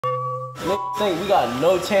Niggas think we got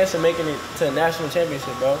no chance of making it to the national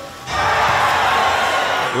championship, bro.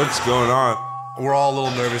 What's going on? We're all a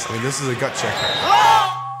little nervous. I mean, this is a gut check.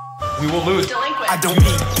 We will lose. I don't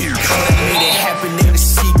need beer. Made it happen in the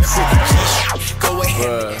secret. Go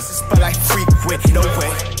ahead, but I frequent. No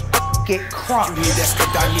way. Get crunk. You need that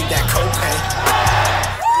script, I need that cocaine.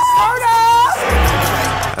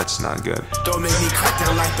 That's not good. Don't make me cut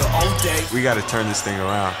down like the old day. We got to turn this thing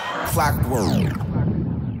around. Clockwork.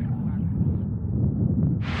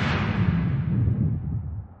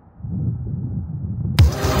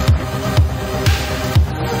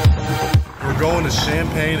 Going to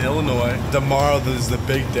Champaign, Illinois. Tomorrow is the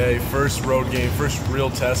big day. First road game, first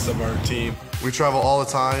real test of our team. We travel all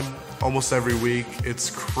the time, almost every week.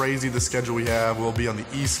 It's crazy the schedule we have. We'll be on the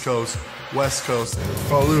East Coast, West Coast.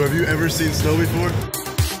 Paulu, have you ever seen snow before?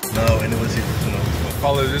 No, I never seen snow.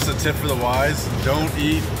 Paulu, just a tip for the wise, don't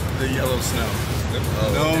eat the yellow snow.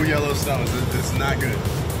 No yellow snow, it's not good.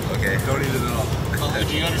 Okay. Don't eat it at all.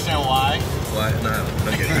 Do you understand why? Why? No,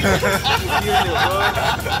 okay.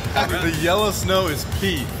 The yellow snow is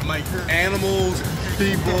pee. Like animals,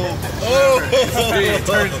 people. Oh, it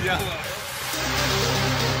turns yellow.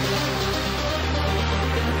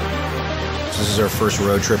 This is our first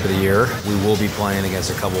road trip of the year. We will be playing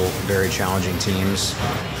against a couple very challenging teams.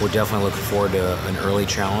 We're definitely looking forward to an early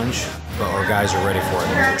challenge, but our guys are ready for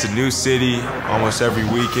it. It's a new city almost every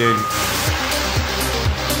weekend.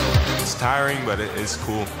 It's tiring, but it's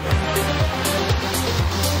cool.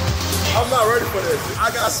 I'm not ready for this.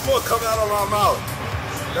 I got smoke coming out of my mouth.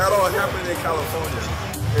 That all happened in California.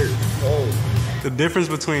 It's cold. The difference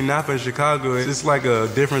between Napa and Chicago is it's like a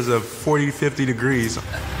difference of 40, 50 degrees.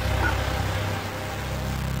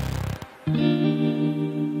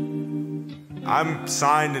 I'm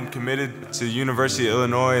signed and committed to the University of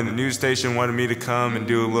Illinois, and the news station wanted me to come and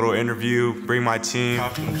do a little interview, bring my team.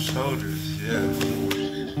 Pop from shoulders, yeah.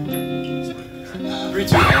 3,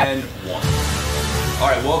 2, and 1. All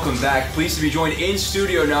right, welcome back. Pleased to be joined in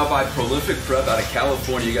studio now by Prolific Prep out of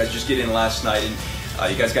California. You guys just get in last night, and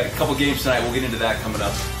you guys got a couple games tonight. We'll get into that coming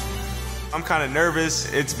up. I'm kind of nervous.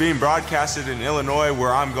 It's being broadcasted in Illinois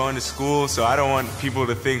where I'm going to school, so I don't want people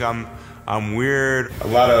to think I'm weird. A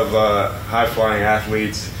lot of high-flying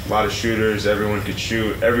athletes, a lot of shooters. Everyone could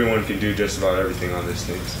shoot. Everyone can do just about everything on this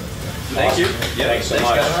thing. So. Thank you. Yeah, thanks so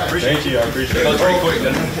much. Thank you. I appreciate it. That was pretty quick,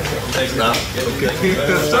 then. Thanks, now. Okay.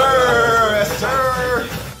 Yes, sir. Yes,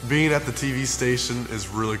 sir. Being at the TV station is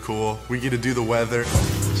really cool. We get to do the weather.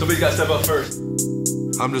 Somebody's got to step up first.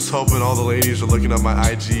 I'm just hoping all the ladies are looking at my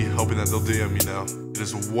IG, hoping that they'll DM me now. It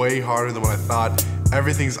is way harder than what I thought.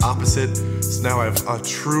 Everything's opposite, so now I have a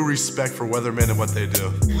true respect for weathermen and what they do.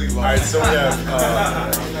 All right, so we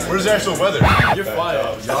have, where's the actual weather? You're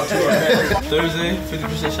fired. Thursday,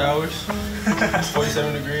 50% showers,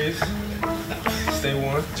 47 degrees. Stay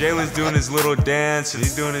warm. Jalen's doing his little dance.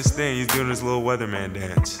 He's doing his thing. He's doing his little weatherman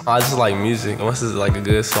dance. I just like music. Unless it's like a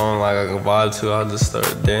good song, like I can vibe to, I'll just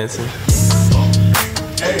start dancing.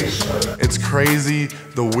 It's crazy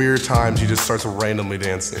the weird times he just starts randomly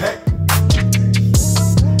dancing.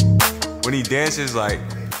 When he dances, like,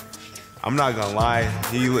 I'm not gonna lie,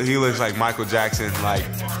 he looks like Michael Jackson. Like,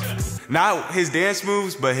 not his dance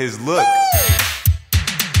moves, but his look.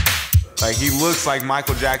 Like, he looks like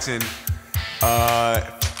Michael Jackson,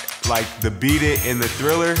 like the Beat It in the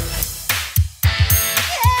Thriller.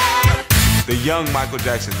 The young Michael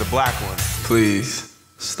Jackson, the black one. Please,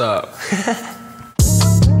 stop.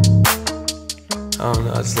 I don't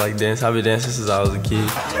know, I just like dance. I've been dancing since I was a kid.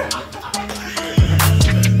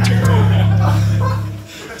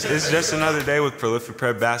 It's just another day with Prolific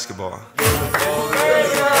Prep basketball.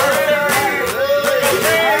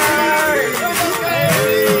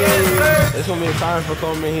 It's gonna be a time for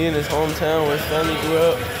Coleman. He in his hometown where his family grew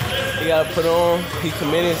up. He got to put on. He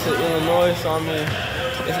committed to Illinois, so I mean,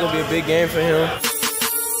 it's gonna be a big game for him.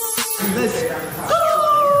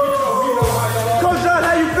 Coach John,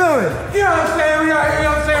 how you feeling? You know what I'm saying? We out here, you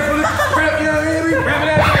know what I'm saying? Prolific Prep, you know what I mean? We rapping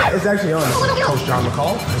that. It's actually on. Coach John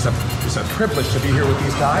McCall. It's a privilege to be here with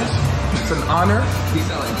these guys. It's an honor.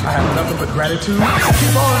 I have nothing but gratitude.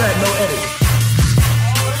 Keep all of that, no edit.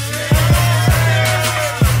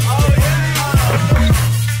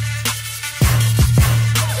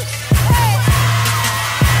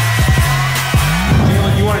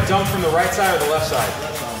 Jalen, you want to dunk from the right side or the left side?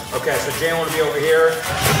 Okay, so Jalen will be over here.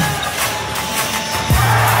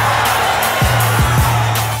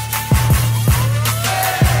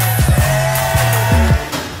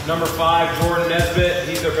 Number 5, Jordan Nesbitt.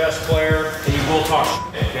 He's their best player, and he will talk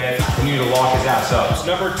shit, okay? We need to lock his ass up.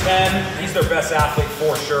 Number 10, he's their best athlete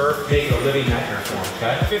for sure. Making a living nightmare for him,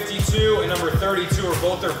 okay? 52 and number 32 are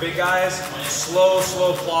both their big guys. Slow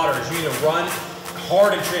plotters. You need to run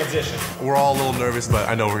hard in transition. We're all a little nervous, but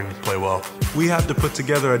I know we're going to play well. We have to put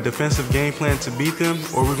together a defensive game plan to beat them,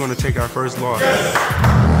 or we're going to take our first loss.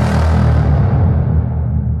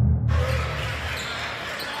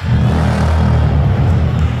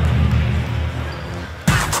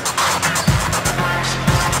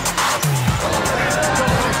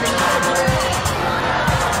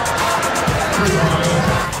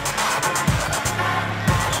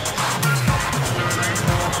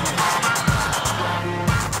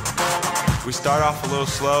 We start off a little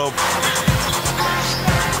slow.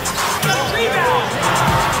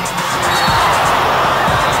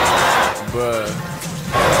 Bruh.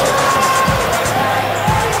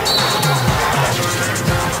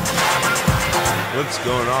 What's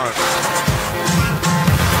going on?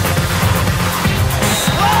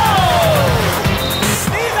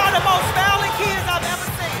 These are the most violent kids I've ever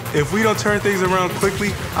seen. If we don't turn things around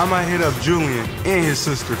quickly, I might hit up Julian and his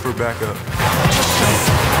sister for backup.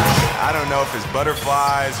 I don't know if it's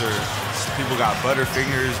butterflies or people got butter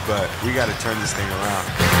fingers, but we got to turn this thing around.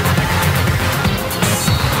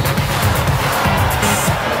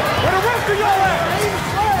 Where the rest of y'all at?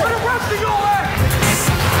 Where the rest of y'all at?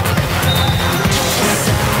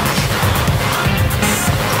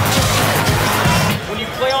 When you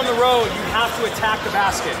play on the road, you have to attack the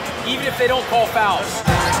basket, even if they don't call fouls.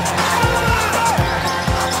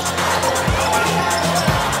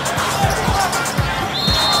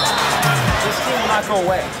 Not go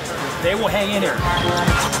away. They will hang in here.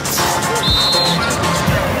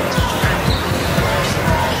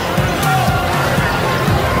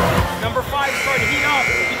 Number 5 is starting to heat up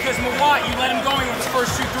because Mawat, you let him going with his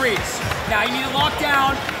first 2 threes. Now you need to lock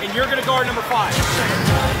down, and you're going to guard number 5.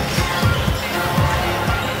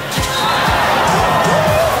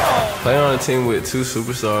 Playing on a team with 2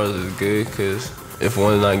 superstars is good because if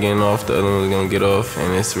one's not getting off, the other one's going to get off,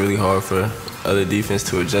 and it's really hard for other defense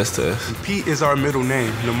to adjust to us. Pete is our middle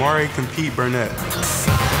name. Nimari compete Burnett.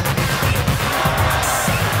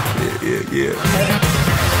 Yeah.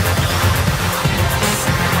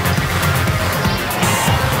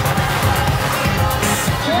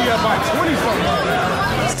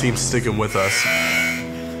 This team's sticking with us.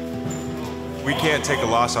 We can't take a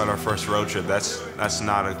loss on our first road trip. That's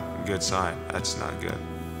not a good sign. That's not good.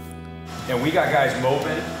 And we got guys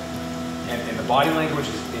moping, and the body language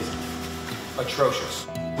is atrocious.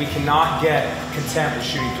 We cannot get content with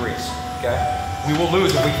shooting threes, okay? We will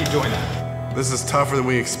lose if we keep doing that. This is tougher than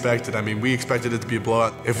we expected. I mean, we expected it to be a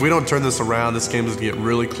blowout. If we don't turn this around, this game is going to get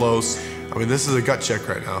really close. I mean, this is a gut check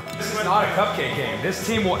right now. This is not a cupcake game. This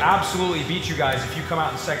team will absolutely beat you guys if you come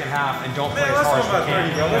out in the second half and don't play as hard as you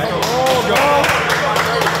can. Let's go.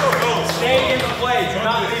 Stay in the play. Do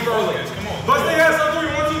not leave early. Bust the ass on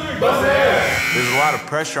 3. 1, 2, 3. Bust the ass. There's a lot of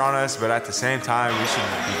pressure on us, but at the same time, we should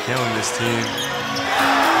be killing this team.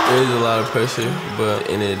 There is a lot of pressure, but at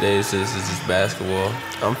the end of the day, it's just basketball.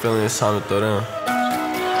 I'm feeling it's time to throw down.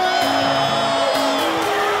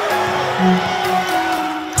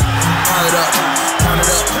 Count it up,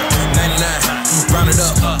 99, round it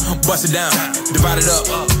up, bust it down, divide it up.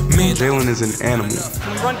 Jalen is an animal.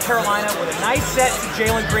 We run Carolina with a nice set to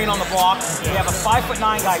Jalen Green on the block. We have a 5'9"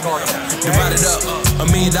 guy guarding him. Divide it up,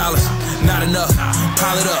 $1 million, not enough.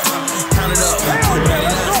 Pile it up, count it up.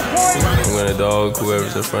 I'm gonna dog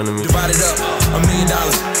whoever's in front of me. Divide it up, $1 million,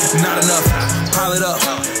 not enough. Pile it up,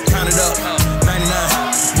 count it up. 99,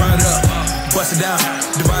 round it up, bust it down,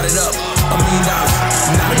 divide it up. $1 million,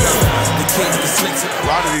 not enough. The kids, the slicks. A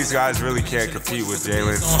lot of these guys really can't compete with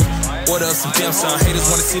Jalen. Order up some dim sum. Haters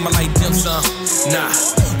wanna see my light dim sum. Nah,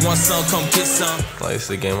 want some, come get some. Like, it's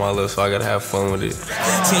the game I love, so I gotta have fun with it.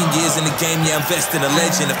 10 years in the game, yeah, invested in a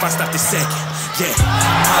legend. If I stop this second, yeah,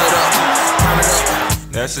 pile it up, count it up.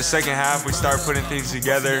 That's the second half. We start putting things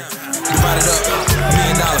together. Divide it up, $1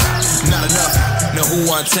 million, not enough. Now who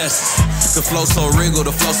want tests? The flow so regal,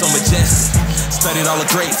 the flow so majestic. Studied all the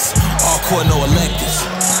greats, all court, no electives.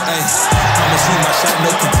 Hey, I'ma shoot my shot,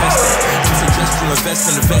 no contestant. I suggest you invest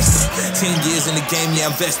in investing. 10 years in the game, yeah,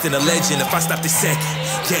 invest in a legend. If I stop this second,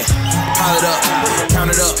 yeah, pile it up,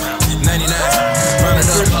 count it up. 99, round it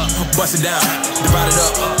up, bust it down, divide it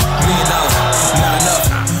up. $1 million, not enough.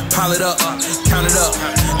 Pile it up, count it up.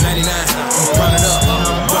 99, round it up,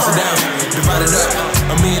 bust it down, divide it up.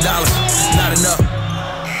 $1 million, not enough.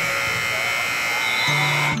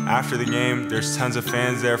 After the game, there's tons of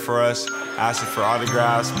fans there for us, asking for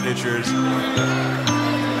autographs, pictures.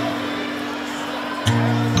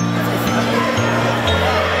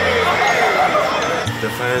 The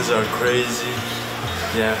fans are crazy.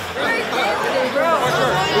 Yeah. Okay,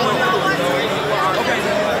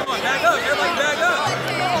 back up. Everybody back up.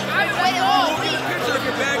 You won't get a picture if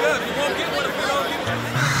you back up. You won't get one if you don't get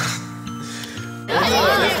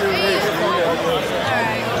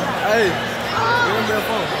Hey, give me your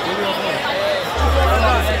phone. Give me your phone.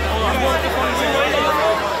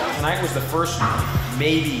 Tonight was the first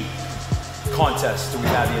maybe contest that we've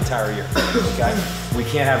had the entire year. Okay? We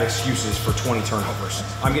can't have excuses for 20 turnovers.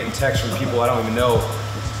 I'm getting texts from people I don't even know.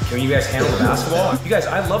 Can you guys handle the basketball? You guys,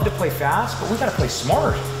 I love to play fast, but we gotta play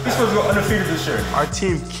smart. We're supposed to go undefeated this year. Our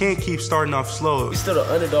team can't keep starting off slow. We still the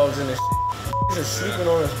underdogs in this. He's just sleeping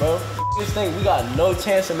on us, bro. This thing, we got no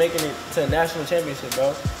chance of making it to a national championship,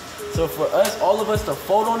 bro. So for us, all of us to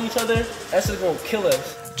fold on each other, that's just gonna kill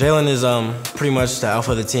us. Jalen is pretty much the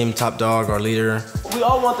alpha of the team, top dog, our leader. We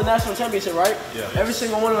all want the national championship, right? Yeah. Every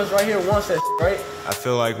single one of us right here wants that, right? I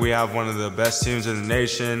feel like we have one of the best teams in the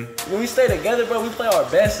nation. When we stay together, bro, we play our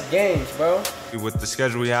best games, bro. With the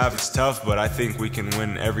schedule we have, it's tough, but I think we can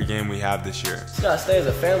win every game we have this year. We gotta stay as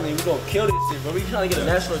a family. We gonna kill this shit, bro. We trying to get a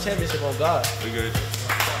national championship on God. We good.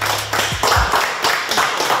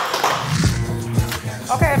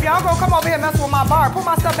 Okay, if y'all gonna come over here and mess with my bar, put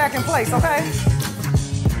my stuff back in place, okay?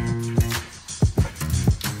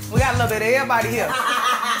 We got a little bit of everybody here.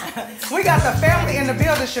 We got the family in the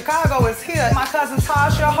building. Chicago is here. My cousin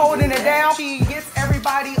Tasha holding it down. She gets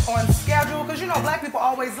everybody on schedule, because you know black people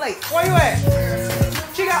always late. Where you at?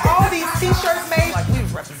 She got all these t-shirts made. Like we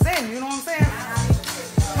represent, you know what I'm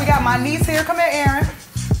saying? We got my niece here. Come here, Aaron.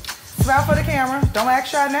 Smile for the camera. Don't act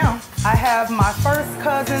shy now. I have my first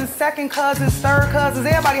cousins, second cousins, third cousins.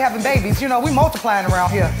 Everybody having babies. You know, we multiplying around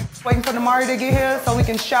here. Waiting for Nimari to get here so we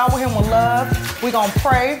can shower him with love. We're gonna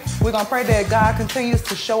pray. We're gonna pray that God continues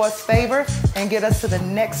to show us favor and get us to the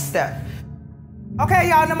next step. Okay,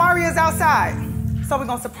 y'all, Nimari is outside. So we're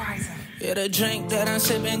gonna surprise him. Yeah, the drink that I'm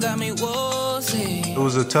sipping got me woozy. It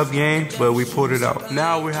was a tough game, but we pulled it out.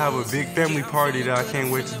 Now we have a big family party that I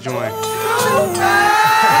can't wait to join.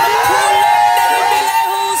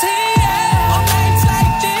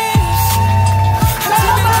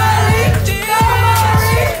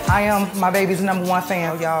 I am my baby's #1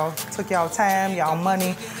 fan. Y'all took y'all time, y'all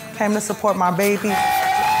money, came to support my baby.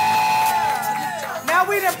 Now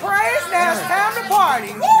we done praised, now it's time to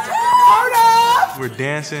party. Hold up! We're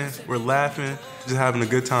dancing, we're laughing, just having a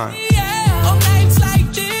good time. On nights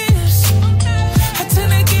like this, I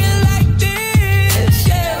tend to get like this,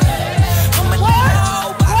 yeah. I'm a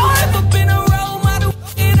dog, I've never been a role model,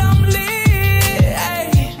 and I'm lit,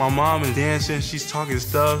 ay. My mom is dancing, she's talking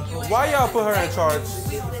stuff. Why y'all put her in charge?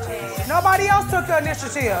 Nobody else took the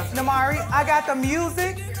initiative. Nimari, I got the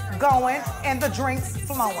music going and the drinks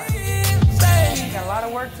flowing. We got a lot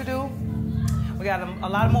of work to do. We got a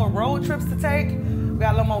lot of more road trips to take. We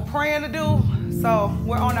got a little more praying to do. So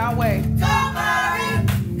we're on our way. Go Murray!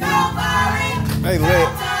 Go Murray! Hey, lit.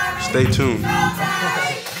 Stay tuned.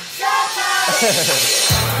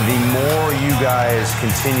 The more you guys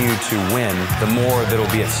continue to win, the more that'll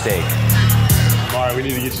be at stake. All right, we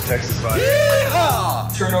need to get you Texas vibes.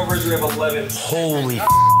 Turnovers, we have 11. Holy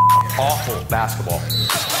awful basketball.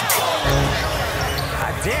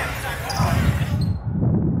 God damn.